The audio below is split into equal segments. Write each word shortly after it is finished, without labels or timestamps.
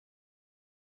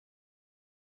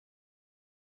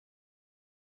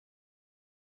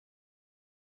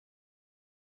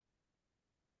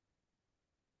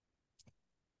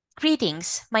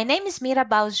Greetings, my name is Mira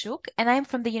Buist-Zhuk and I'm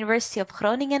from the University of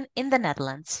Groningen in the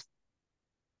Netherlands.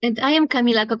 And I am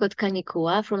Kamila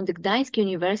Kokot-Kanikula from the Gdańsk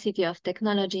University of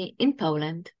Technology in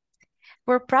Poland.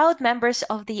 We're proud members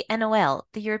of the ENOEL,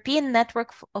 the European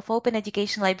Network of Open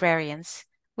Education Librarians.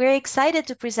 We're excited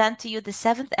to present to you the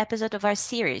 7th episode of our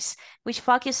series, which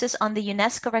focuses on the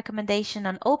UNESCO Recommendation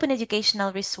on Open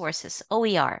Educational Resources,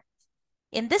 OER.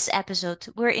 In this episode,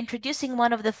 we're introducing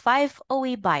one of the 5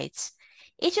 OE Bites,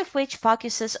 each of which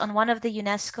focuses on one of the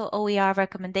UNESCO OER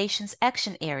Recommendation's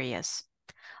action areas.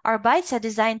 Our bites are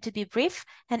designed to be brief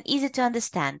and easy to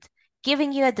understand,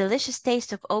 giving you a delicious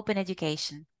taste of open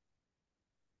education.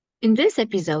 In this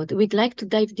episode, we'd like to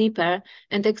dive deeper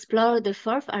and explore the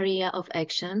 4th area of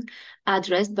action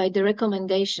addressed by the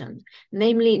recommendation,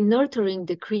 namely nurturing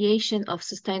the creation of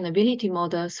sustainability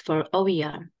models for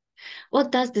OER.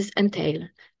 What does this entail,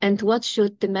 and what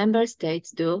should the member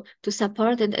states do to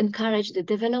support and encourage the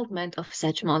development of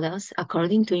such models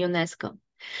according to UNESCO?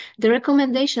 The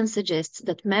recommendation suggests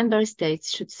that member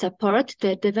states should support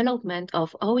the development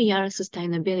of OER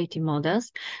sustainability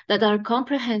models that are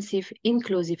comprehensive,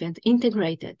 inclusive, and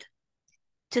integrated.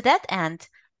 To that end,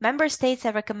 member states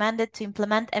are recommended to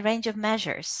implement a range of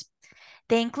measures.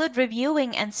 They include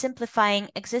reviewing and simplifying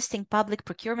existing public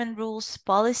procurement rules,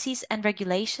 policies, and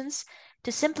regulations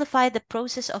to simplify the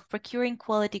process of procuring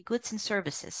quality goods and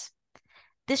services.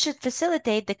 This should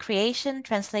facilitate the creation,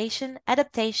 translation,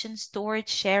 adaptation, storage,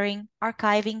 sharing,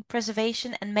 archiving,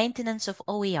 preservation, and maintenance of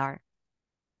OER.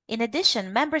 In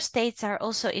addition, member states are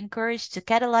also encouraged to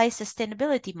catalyze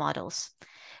sustainability models.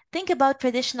 Think about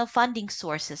traditional funding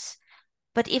sources,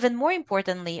 but even more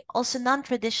importantly, also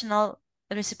non-traditional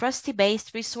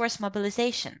reciprocity-based resource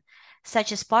mobilization,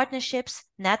 such as partnerships,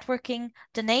 networking,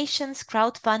 donations,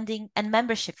 crowdfunding, and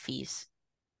membership fees.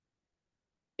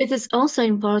 It is also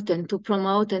important to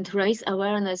promote and raise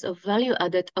awareness of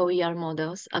value-added OER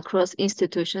models across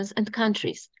institutions and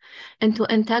countries, and to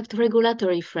enact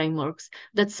regulatory frameworks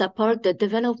that support the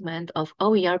development of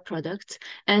OER products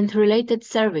and related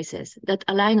services that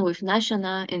align with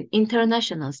national and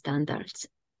international standards.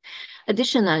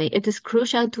 Additionally, it is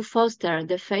crucial to foster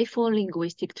the faithful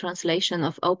linguistic translation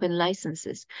of open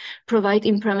licenses, provide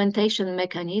implementation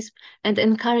mechanisms, and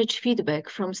encourage feedback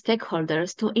from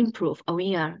stakeholders to improve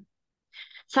OER.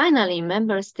 Finally,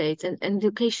 member states and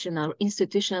educational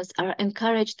institutions are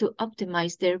encouraged to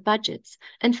optimize their budgets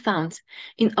and funds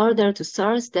in order to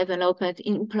source, develop,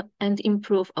 and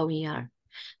improve OER.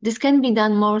 This can be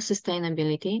done more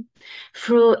sustainability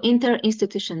through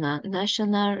interinstitutional,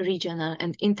 national, regional,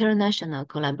 and international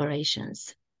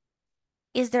collaborations.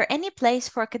 Is there any place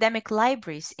for academic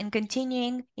libraries in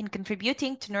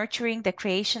contributing to nurturing the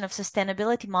creation of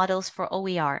sustainability models for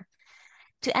OER?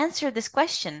 To answer this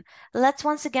question, let's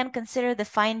once again consider the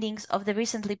findings of the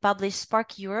recently published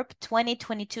Spark Europe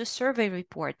 2022 survey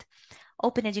report,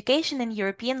 Open Education in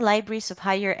European Libraries of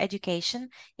Higher Education,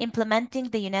 Implementing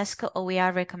the UNESCO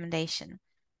OER Recommendation.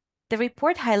 The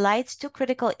report highlights 2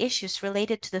 critical issues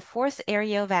related to the 4th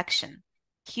area of action,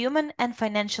 human and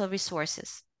financial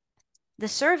resources. The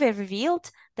survey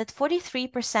revealed that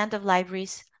 43% of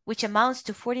libraries, which amounts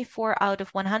to 44 out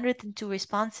of 102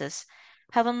 responses,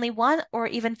 have only 1 or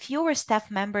even fewer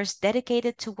staff members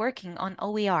dedicated to working on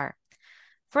OER.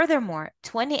 Furthermore,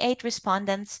 28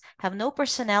 respondents have no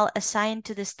personnel assigned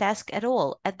to this task at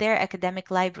all at their academic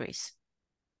libraries.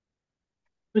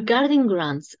 Regarding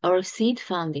grants or seed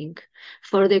funding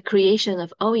for the creation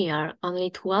of OER,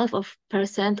 only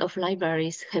 12% of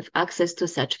libraries have access to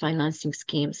such financing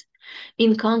schemes.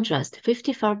 In contrast,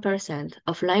 54%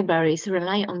 of libraries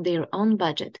rely on their own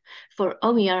budget for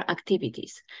OER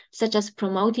activities, such as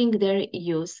promoting their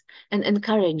use and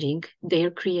encouraging their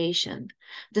creation.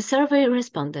 The survey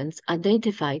respondents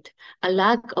identified a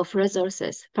lack of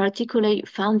resources, particularly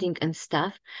funding and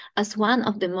staff, as one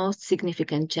of the most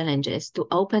significant challenges to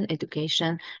open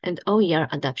education and OER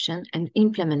adoption and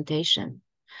implementation.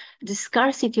 The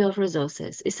scarcity of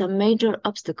resources is a major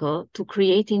obstacle to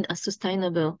creating a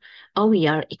sustainable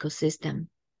OER ecosystem.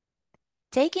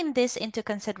 Taking this into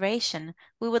consideration,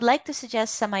 we would like to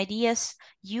suggest some ideas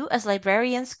you as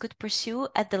librarians could pursue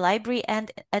at the library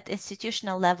and at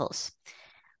institutional levels.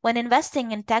 When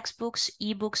investing in textbooks,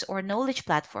 ebooks, or knowledge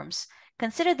platforms,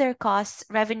 consider their costs,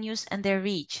 revenues, and their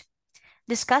reach.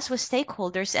 Discuss with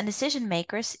stakeholders and decision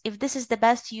makers if this is the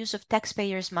best use of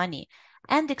taxpayers' money,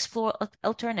 and explore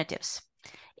alternatives.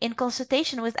 In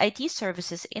consultation with IT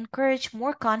services, encourage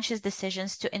more conscious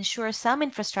decisions to ensure some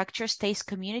infrastructure stays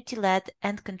community-led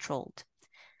and controlled.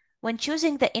 When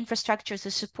choosing the infrastructure to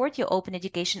support your open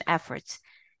education efforts,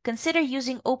 consider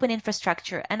using open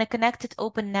infrastructure and a connected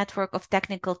open network of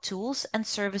technical tools and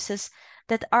services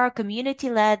that are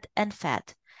community-led and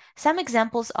fed. Some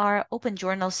examples are Open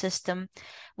Journal System,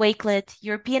 Wakelet,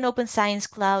 European Open Science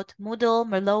Cloud, Moodle,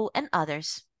 Merlot, and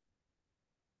others.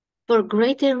 For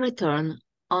greater return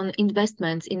on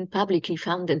investments in publicly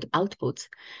funded outputs,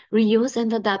 reuse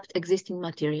and adapt existing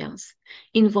materials,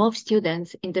 involve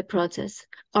students in the process,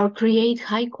 or create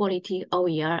high-quality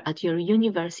OER at your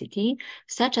university,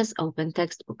 such as open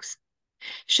textbooks.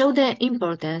 Show the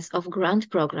importance of grant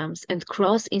programs and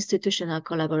cross-institutional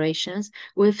collaborations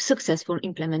with successful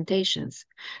implementations,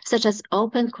 such as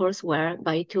OpenCourseWare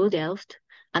by TU Delft,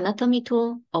 Anatomy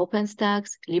Tool,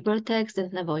 OpenStax, LibreText,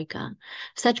 and Navoika.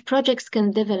 Such projects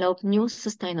can develop new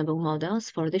sustainable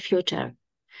models for the future.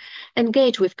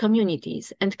 Engage with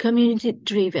communities and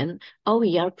community-driven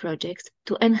OER projects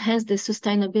to enhance the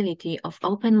sustainability of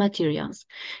open materials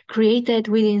created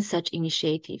within such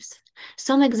initiatives.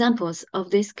 Some examples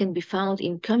of this can be found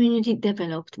in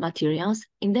community-developed materials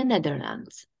in the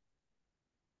Netherlands.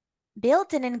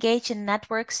 Build and engage in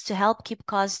networks to help keep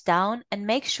costs down and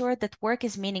make sure that work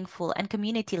is meaningful and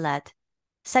community-led.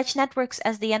 Such networks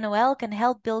as the ENOEL can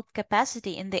help build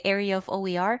capacity in the area of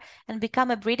OER and become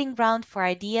a breeding ground for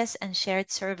ideas and shared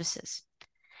services.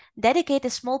 Dedicate a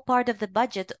small part of the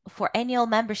budget for annual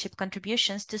membership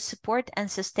contributions to support and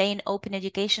sustain open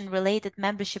education-related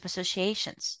membership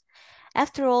associations.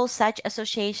 After all, such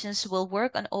associations will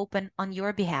work on open on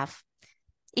your behalf.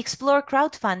 Explore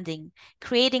crowdfunding,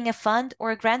 creating a fund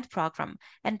or a grant program,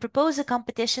 and propose a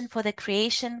competition for the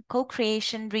creation,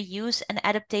 co-creation, reuse, and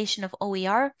adaptation of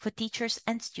OER for teachers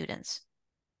and students.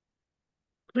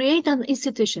 Create an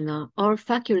institutional or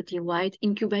faculty-wide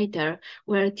incubator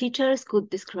where teachers could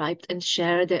describe and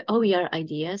share the OER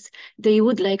ideas they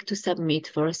would like to submit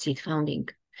for seed funding.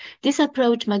 This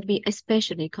approach might be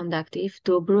especially conducive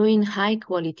to brewing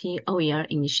high-quality OER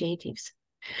initiatives.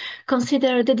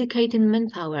 Consider dedicating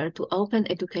manpower to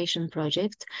open education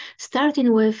projects,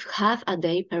 starting with half a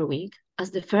day per week as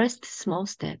the first small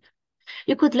step.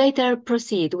 You could later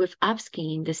proceed with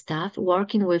upskilling the staff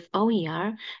working with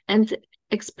OER and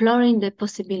exploring the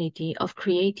possibility of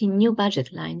creating new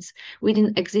budget lines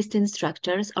within existing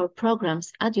structures or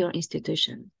programs at your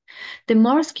institution. The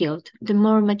more skilled, the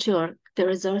more mature the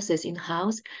resources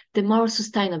in-house, the more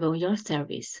sustainable your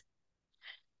service.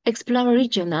 Explore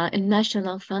regional and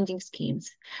national funding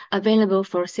schemes available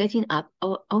for setting up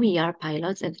OER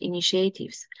pilots and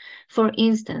initiatives. For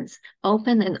instance,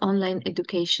 Open and Online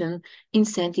Education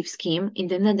Incentive Scheme in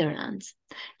the Netherlands,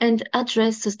 and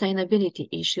address sustainability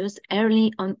issues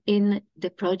early on in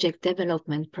the project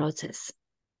development process.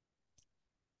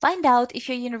 Find out if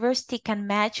your university can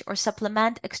match or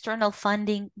supplement external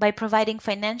funding by providing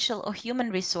financial or human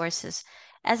resources,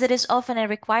 as it is often a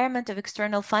requirement of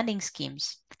external funding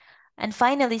schemes. And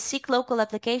finally, seek local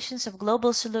applications of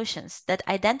global solutions that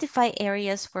identify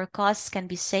areas where costs can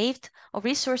be saved or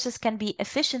resources can be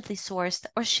efficiently sourced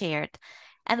or shared,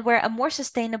 and where a more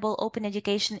sustainable open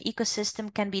education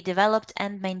ecosystem can be developed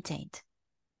and maintained.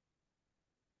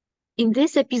 In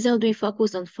this episode, we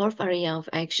focus on the fourth area of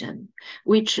action,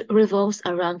 which revolves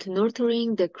around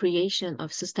nurturing the creation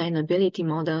of sustainability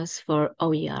models for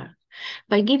OER.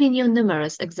 By giving you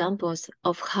numerous examples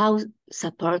of how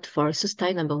support for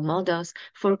sustainable models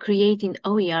for creating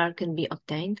OER can be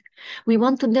obtained, we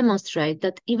want to demonstrate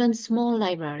that even small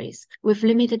libraries with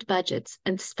limited budgets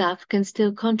and staff can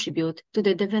still contribute to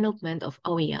the development of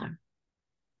OER.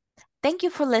 Thank you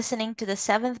for listening to the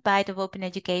 7th Bite of Open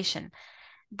Education.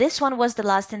 This one was the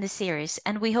last in the series,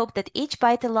 and we hope that each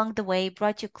bite along the way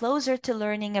brought you closer to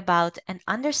learning about and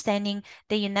understanding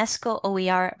the UNESCO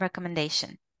OER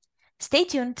recommendation. Stay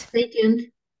tuned. Stay tuned.